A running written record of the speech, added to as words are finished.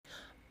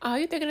Are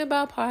you thinking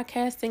about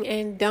podcasting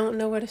and don't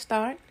know where to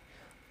start?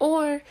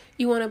 Or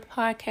you want a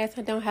podcast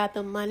and don't have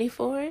the money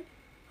for it?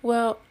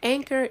 Well,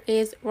 Anchor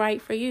is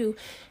right for you.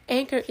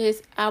 Anchor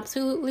is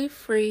absolutely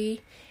free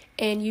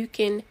and you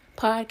can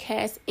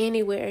podcast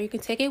anywhere. You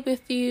can take it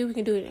with you. You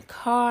can do it in a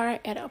car,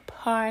 at a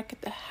park,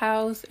 at the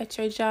house, at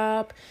your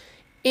job.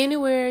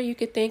 Anywhere you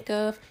can think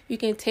of, you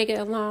can take it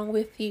along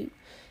with you.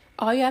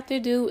 All you have to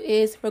do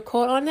is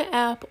record on the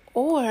app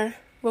or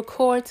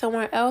record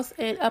somewhere else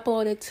and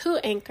upload it to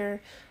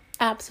Anchor.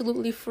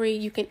 Absolutely free.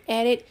 You can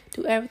edit,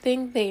 do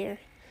everything there.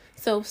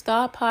 So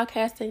start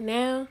podcasting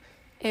now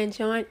and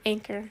join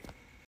Anchor.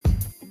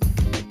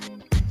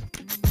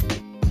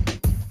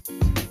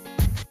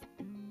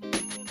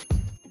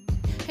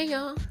 Hey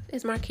y'all,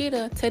 it's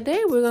Marquita.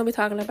 Today we're going to be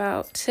talking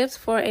about tips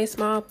for a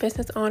small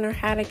business owner,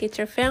 how to get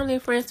your family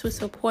and friends to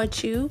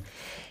support you,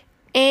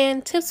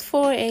 and tips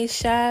for a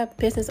shy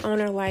business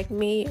owner like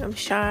me. I'm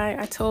shy.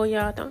 I told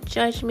y'all, don't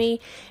judge me.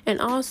 And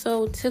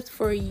also tips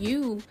for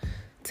you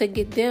to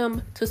get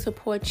them to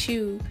support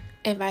you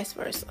and vice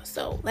versa.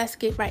 So let's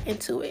get right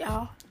into it,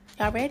 y'all.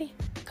 Y'all ready?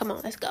 Come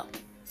on, let's go.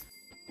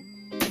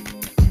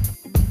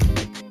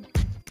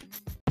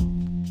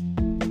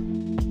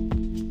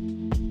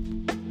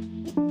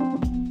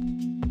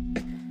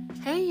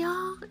 Hey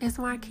y'all, it's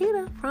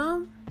Marquita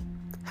from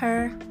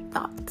Her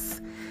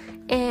Thoughts.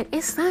 And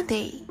it's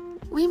Sunday.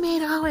 We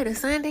made it all the way to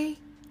Sunday.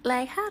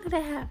 Like, how did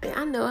that happen?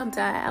 I know I'm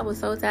tired. I was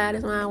so tired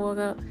this when I woke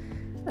up.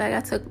 Like,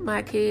 I took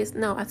my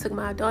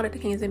daughter to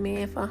Kings and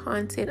Men for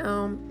Haunted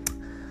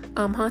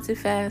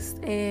Fest,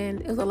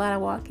 and it was a lot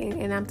of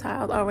walking, and I'm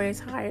tired. I was already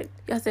tired.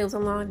 Yesterday was a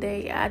long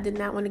day. I did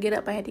not want to get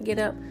up. I had to get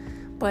up,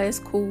 but it's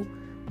cool.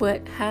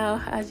 But how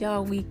has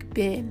y'all week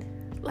been?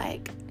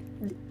 Like,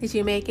 did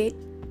you make it?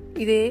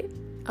 You did?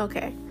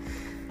 Okay.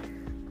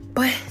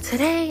 But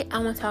today, I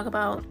want to talk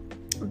about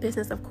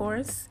business, of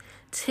course,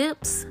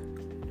 tips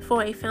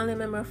for a family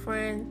member or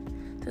friend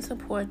to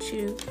support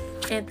you,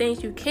 and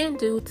things you can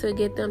do to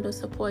get them to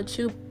support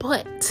you.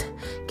 But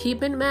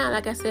keep in mind,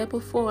 like I said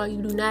before,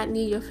 you do not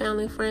need your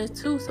family and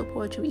friends to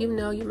support you, even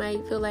though you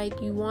might feel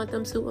like you want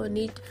them to or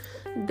need.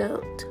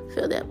 Don't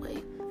feel that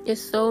way. There's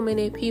so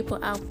many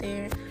people out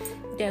there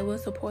that will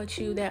support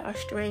you that are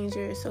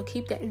strangers, so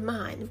keep that in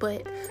mind.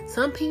 But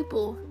some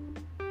people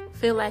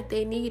feel like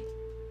they need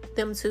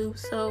them to,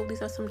 so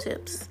these are some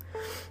tips.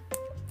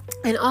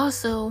 And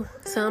also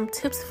some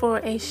tips for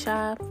a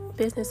shy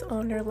business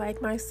owner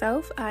like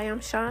myself. I am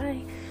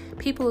shy.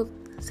 People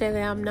say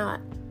that I'm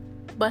not,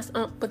 but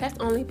that's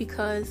only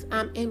because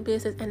I'm in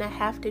business and I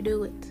have to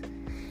do it.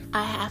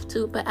 I have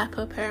to, but I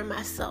prepare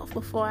myself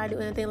before I do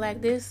anything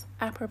like this.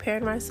 I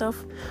prepared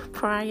myself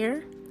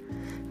prior.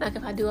 Like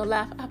if I do a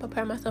live, I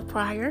prepare myself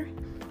prior.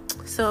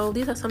 So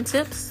these are some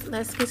tips.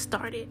 Let's get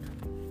started.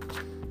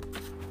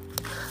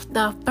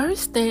 The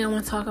first thing I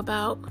want to talk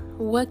about,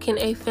 what can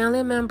a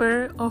family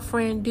member or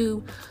friend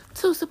do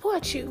to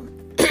support you?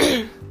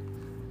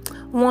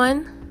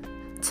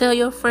 1, tell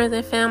your friends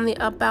and family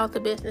about the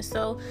business.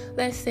 So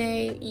let's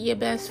say you have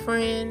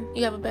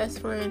a best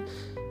friend.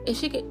 If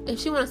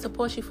she want to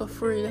support you for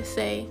free, let's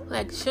say,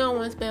 like she don't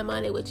want to spend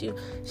money with you,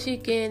 she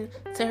can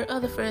tell her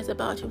other friends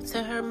about you,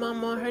 tell her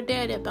mama or her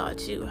dad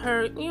about you,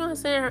 her, you know what I'm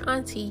saying, her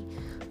auntie,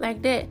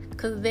 like that,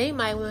 because they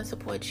might want to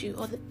support you,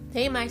 or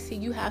they might see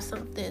you have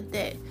something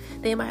that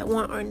they might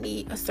want or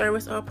need, a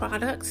service or a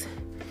product.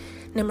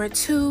 Number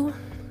 2,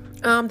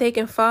 they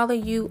can follow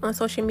you on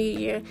social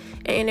media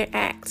and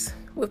interact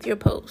with your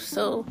posts.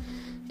 So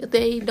if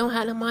they don't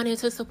have the money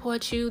to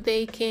support you,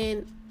 they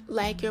can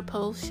like your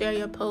post, share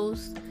your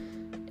post,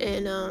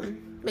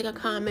 and make a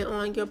comment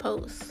on your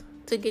post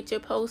to get your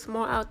post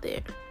more out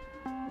there.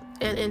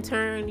 And in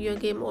turn, you'll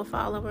get more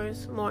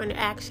followers, more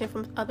interaction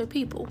from other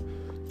people.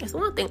 That's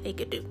one thing they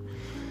could do.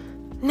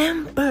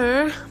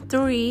 Number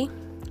 3,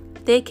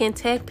 they can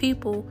tag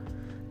people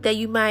that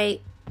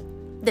might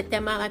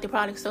like the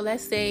product. So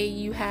let's say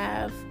you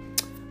have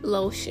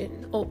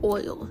lotion or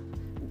oil.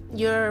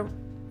 Your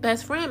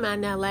best friend might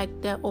not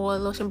like that oil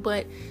lotion,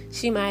 but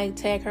she might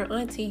tag her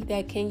auntie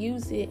that can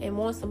use it and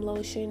want some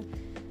lotion,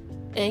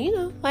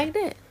 and like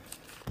that.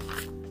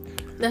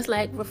 That's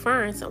like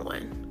referring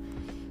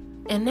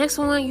someone. And next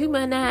one, you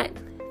might not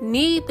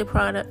need the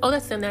product. Oh,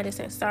 that's another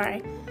sense.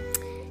 Sorry.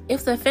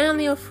 If it's a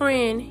family or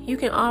friend, you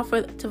can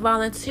offer to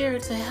volunteer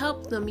to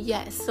help them.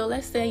 Yes. So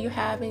let's say you're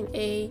having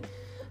a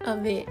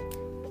event,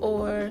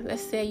 or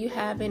let's say you're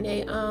having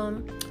a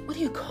what do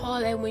you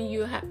call that when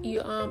you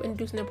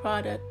introducing a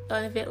product,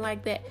 an event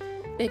like that?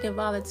 They can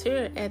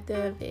volunteer at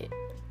the event.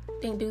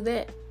 They can do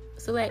that.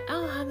 So like, I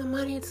don't have the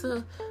money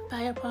to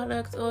buy your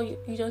products or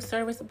your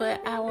service,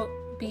 but I will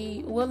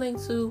be willing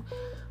to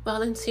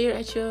volunteer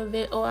at your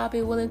event, or I'll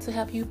be willing to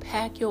help you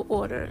pack your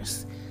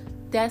orders.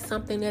 That's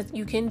something that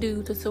you can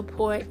do to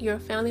support your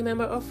family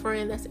member or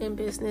friend that's in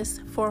business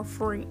for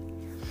free.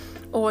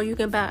 Or you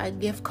can buy a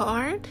gift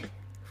card.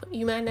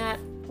 You might not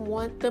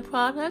want the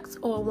products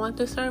or want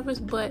the service,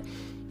 but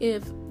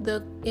if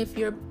the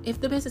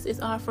business is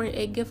offering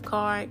a gift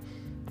card,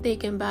 they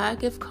can buy a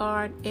gift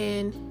card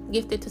and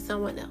gift it to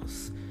someone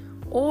else.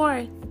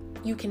 Or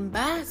you can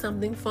buy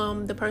something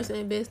from the person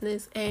in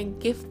business and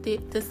gift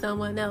it to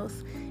someone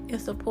else in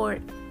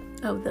support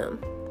of them.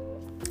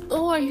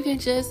 Or you can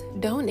just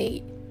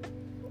donate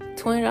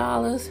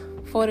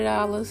 $20,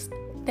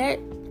 $40. That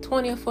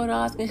 $20 or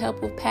 $40 can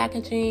help with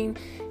packaging.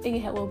 It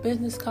can help with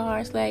business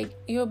cards. Like,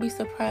 you'll be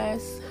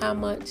surprised how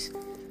much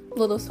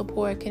little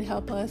support can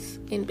help us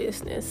in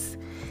business.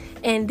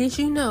 And did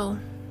you know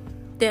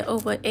that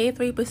over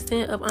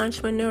 83% of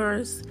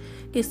entrepreneurs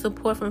get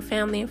support from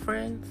family and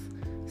friends?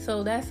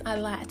 So that's a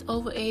lot,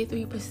 over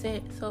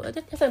 83%. So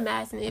just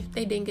imagine if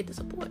they didn't get the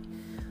support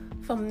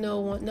from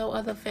no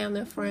other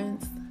family or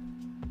friends.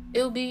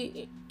 It'll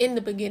be in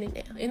the beginning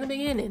now. In the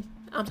beginning.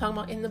 I'm talking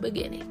about in the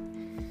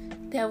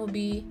beginning. That would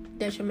be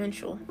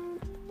detrimental.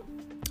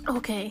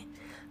 Okay,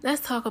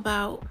 let's talk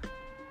about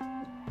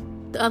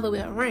the other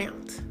way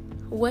around.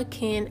 What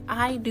can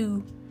I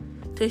do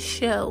to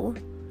show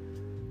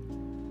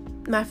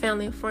my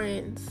family and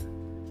friends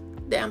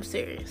that I'm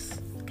serious?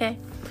 Okay.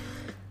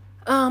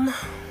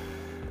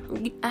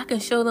 I can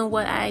show them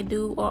what I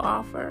do or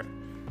offer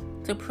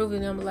to prove to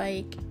them,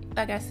 like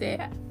I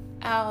said,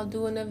 I'll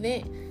do an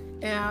event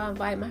and I'll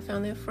invite my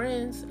family and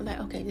friends. I'm like,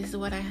 okay, this is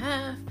what I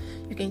have.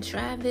 You can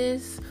try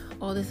this,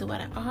 or this is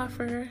what I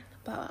offer,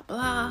 blah, blah,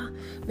 blah.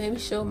 Maybe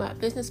show my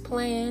business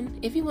plan.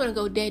 If you want to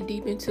go dead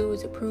deep into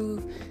it to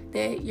prove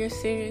that you're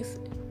serious,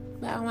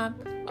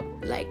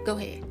 like, go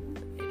ahead.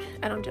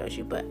 I don't judge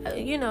you, but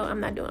I'm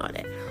not doing all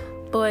that.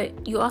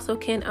 But you also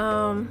can,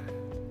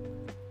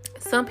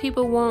 some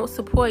people won't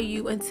support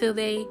you until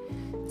they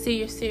see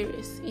you're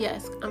serious.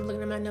 Yes, I'm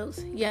looking at my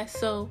notes. Yes,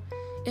 so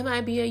it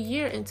might be a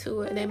year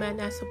into it and they might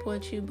not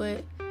support you.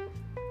 But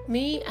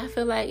me, I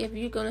feel like if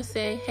you're going to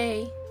say,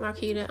 hey,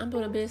 Marquita, I'm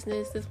doing a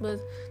business. This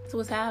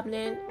was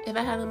happening. If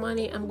I have the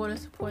money, I'm going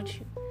to support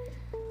you.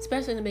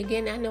 Especially in the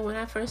beginning. I know when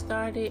I first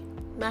started,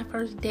 my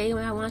first day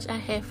when I launched, I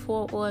had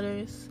 4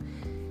 orders.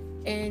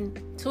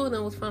 And 2 of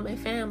them was from a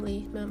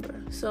family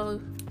member.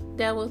 So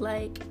that was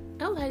like,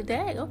 I was like,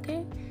 dang,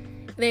 okay.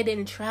 They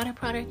didn't try the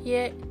product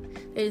yet.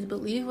 They just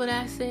believed what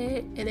I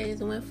said, and they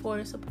just went for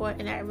the support,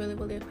 and I really,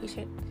 really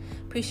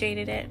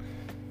appreciated that.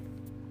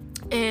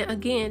 And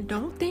again,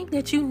 don't think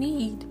that you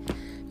need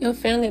your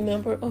family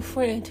member or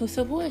friend to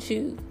support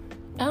you.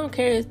 I don't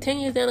care if 10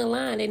 years down the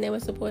line they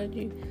never supported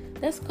you.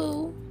 That's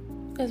cool.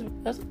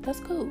 That's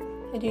cool.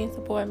 They didn't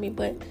support me,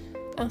 but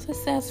I'm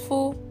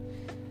successful,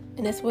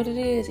 and that's what it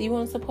is. You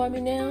want to support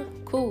me now?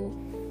 Cool.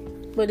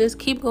 But just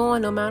keep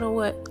going no matter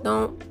what.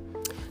 Don't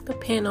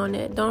depend on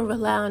that. Don't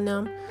rely on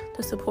them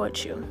to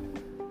support you.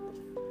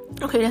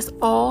 Okay, that's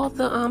all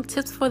the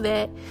tips for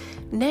that.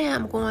 Now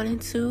I'm going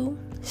into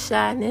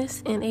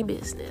shyness in a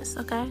business.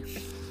 Okay,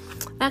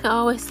 like I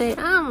always say,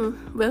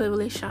 I'm really,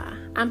 really shy.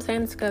 I'm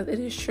saying this because it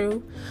is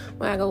true.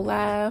 When I go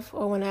live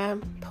or when I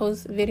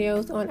post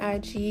videos on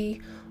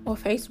IG or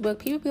Facebook,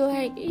 people be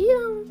like, you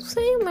don't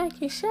seem like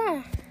you're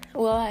shy.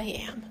 Well, I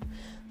am.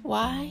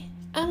 Why?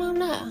 I don't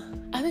know.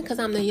 I think because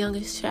I'm the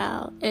youngest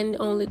child and the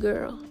only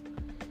girl.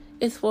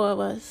 It's 4 of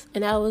us.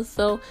 And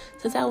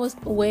since I was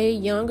way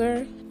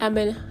younger, I've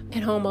been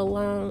at home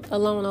alone a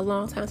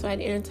long time, so I had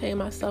to entertain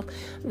myself.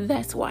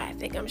 That's why I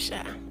think I'm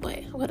shy,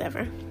 but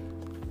whatever.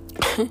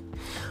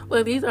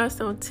 Well, these are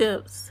some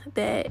tips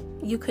that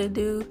you could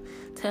do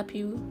to help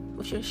you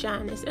with your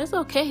shyness. It's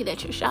okay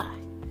that you're shy.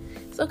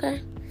 It's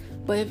okay.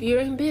 But if you're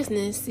in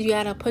business, you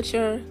gotta put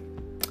your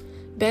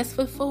best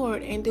foot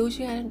forward and do what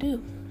you gotta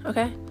do,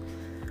 okay?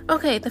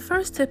 Okay, the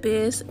first tip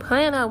is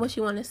plan out what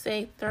you want to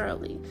say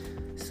thoroughly.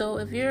 So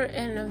if you're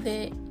at an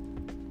event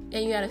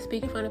and you got to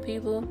speak in front of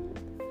people,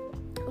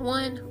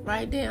 1,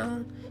 write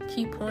down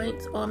key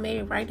points, or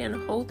maybe write down the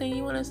whole thing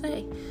you want to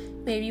say.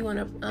 Maybe you want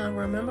to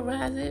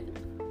memorize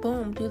it.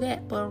 Boom, do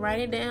that. But write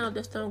it down.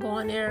 Just don't go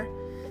in there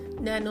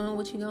not knowing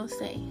what you're going to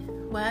say.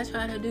 What I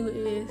try to do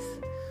is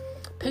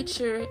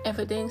picture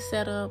everything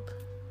set up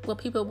where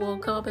people will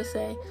come up and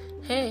say,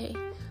 hey,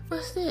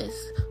 what's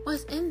this?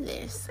 What's in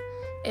this?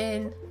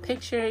 And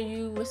picture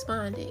you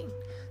responding.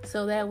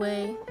 So that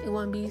way it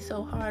won't be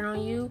so hard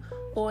on you.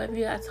 Or if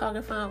you got to talk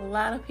in front of a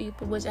lot of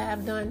people, which I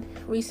have done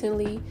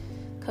recently,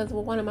 because a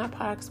few of my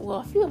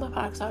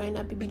products are in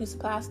a beauty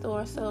supply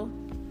store. So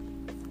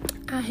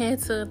I had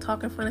to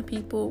talk in front of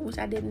people, which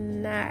I did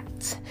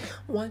not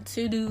want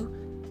to do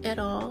at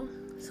all.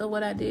 So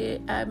what I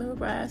did, I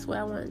memorized what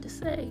I wanted to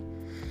say.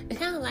 It's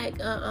kind of like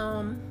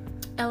a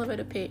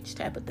elevator pitch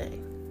type of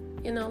thing.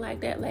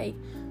 Like that. Like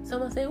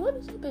someone say, what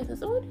is your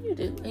business? Or what do you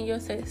do? And you'll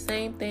say the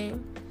same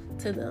thing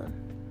to them.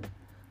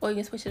 Or you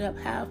can switch it up,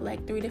 have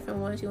like 3 different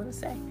ones you want to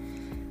say.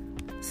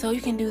 So you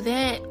can do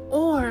that.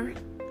 Or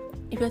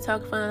if you're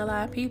talking in front of a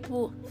lot of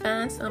people,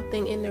 find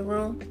something in the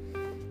room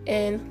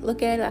and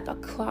look at it like a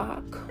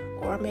clock.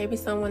 Or maybe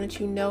someone that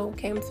you know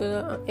came to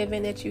the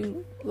event that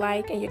you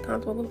like and you're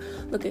comfortable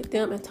with. Look at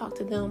them and talk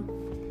to them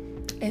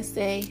and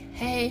say,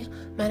 hey,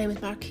 my name is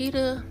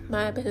Marquita.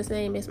 My business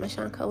name is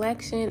Mashawn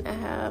Collection. I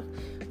have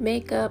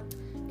makeup.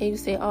 And you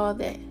say all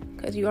that.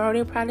 Because you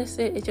already practiced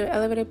it. It's your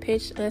elevator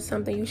pitch. And it's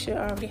something you should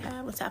already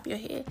have on top of your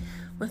head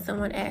when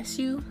someone asks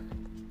you.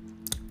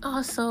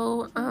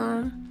 Also,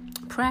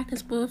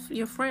 practice with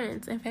your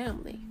friends and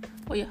family,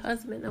 or your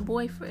husband or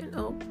boyfriend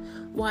or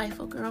wife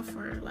or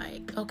girlfriend.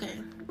 Like,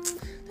 okay,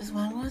 this is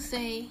what I'm going to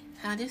say,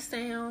 how this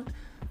sound,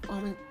 or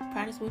I'm going to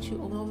practice with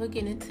you over and over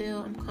again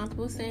until I'm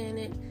comfortable saying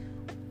it.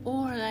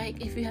 Or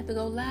like if you have to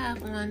go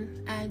live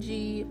on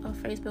IG or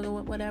Facebook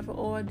or whatever,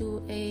 or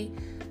do a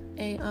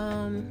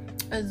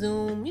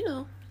Zoom,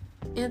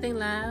 anything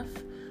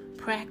live,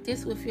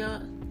 practice with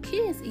your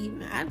kids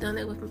even. I've done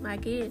it with my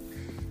kids.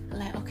 I'm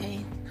like,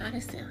 okay, how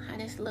this sound, how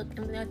this look,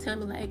 and they'll tell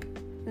me like,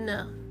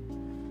 no,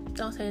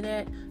 don't say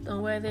that,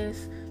 don't wear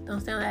this, don't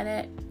sound like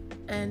that,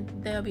 and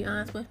they'll be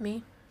honest with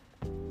me.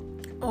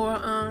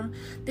 Or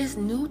this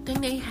new thing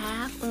they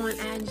have on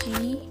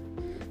IG,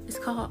 it's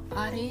called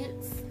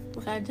Audience,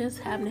 which I just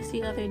happened to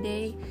see the other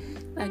day.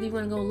 Like, if you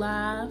want to go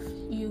live,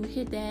 you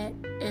hit that,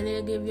 and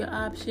it'll give you an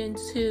option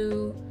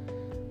to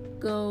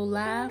go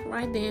live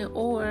right then,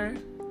 or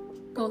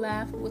go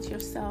live with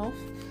yourself,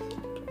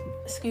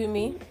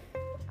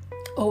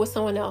 or with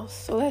someone else.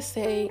 So let's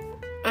say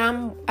I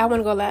want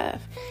to go live,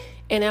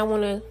 and I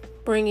want to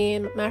bring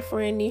in my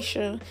friend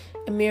Nisha,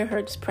 and me and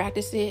her just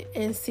practice it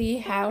and see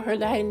how her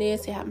lighting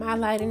is, see how my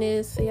lighting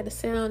is, see how the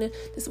sound is.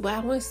 This is what I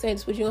want to say,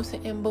 this is what you're going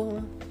to say, and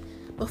boom,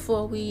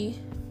 before we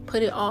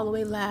put it all the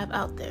way live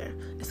out there.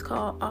 It's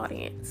called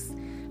Audience.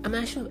 I'm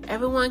not sure if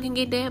everyone can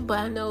get that, but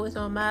I know it's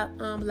on my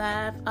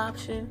live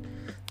option.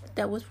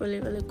 That was really,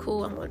 really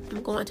cool. I'm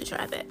going to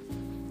try that.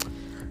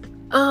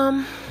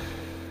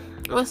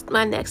 What's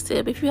my next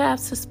tip? If you have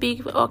to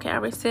speak, okay, I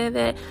already said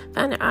that.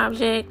 Find an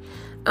object,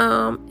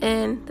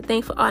 and the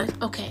thing for audience.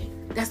 Okay,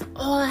 that's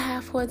all I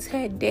have for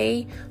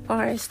today as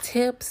far as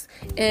tips.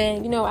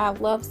 And I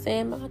love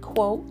saying my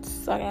quotes,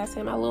 so I gotta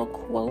say my little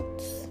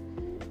quotes.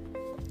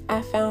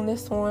 I found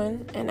this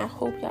one, and I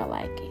hope y'all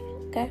like it.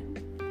 Okay.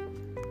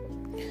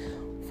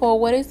 For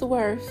what it's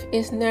worth,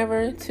 it's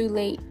never too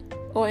late,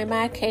 or in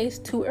my case,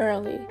 too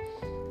early,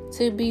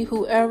 to be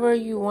whoever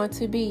you want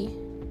to be.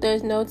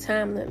 There's no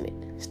time limit.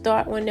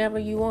 Start whenever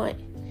you want.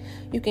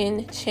 You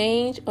can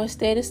change or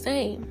stay the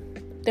same.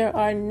 There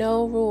are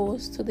no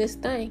rules to this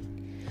thing.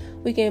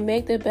 We can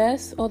make the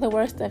best or the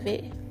worst of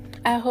it.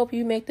 I hope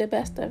you make the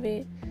best of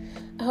it.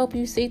 I hope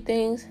you see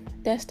things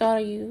that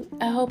startle you.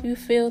 I hope you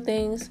feel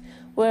things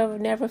where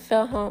I've never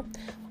felt home.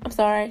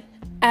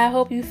 I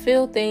hope you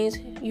feel things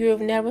you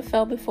have never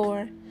felt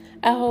before.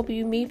 I hope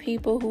you meet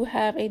people who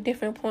have a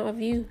different point of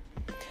view.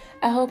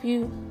 I hope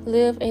you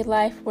live a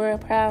life we're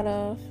proud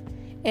of.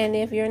 And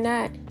if you're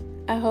not,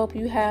 I hope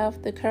you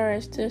have the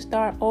courage to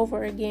start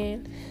over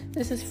again.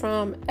 This is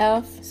from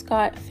F.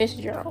 Scott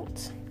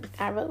Fitzgerald.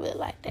 I really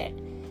like that.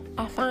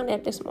 I found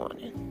that this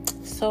morning.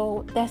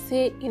 So that's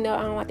it. I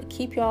don't want to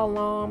keep y'all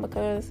long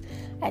because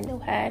I know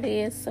how it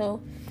is.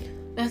 So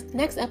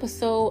next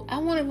episode, I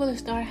want to really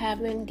start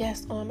having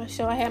guests on my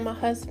show. I had my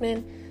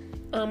husband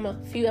a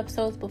few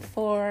episodes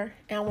before,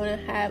 and I want to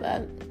have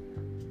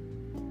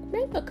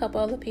maybe a couple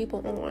other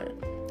people on.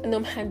 I know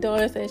my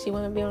daughter said she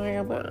want to be on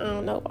here, but I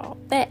don't know about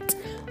that.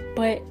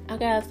 But I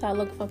gotta start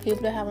looking for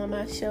people to have on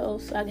my show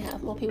so I can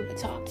have more people to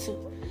talk to.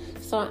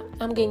 So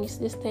I'm getting used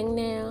to this thing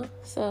now.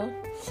 So,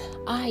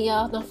 alright,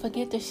 y'all, don't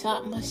forget to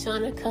shop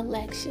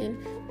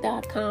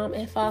MaShawna.collection.com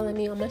and follow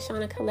me on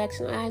Mashawna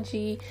Collection on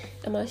IG,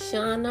 and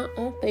Mashawna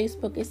on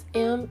Facebook. It's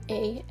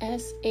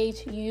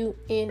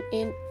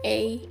MASHUNNA.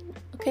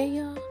 Okay,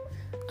 y'all?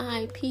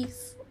 Alright,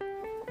 peace.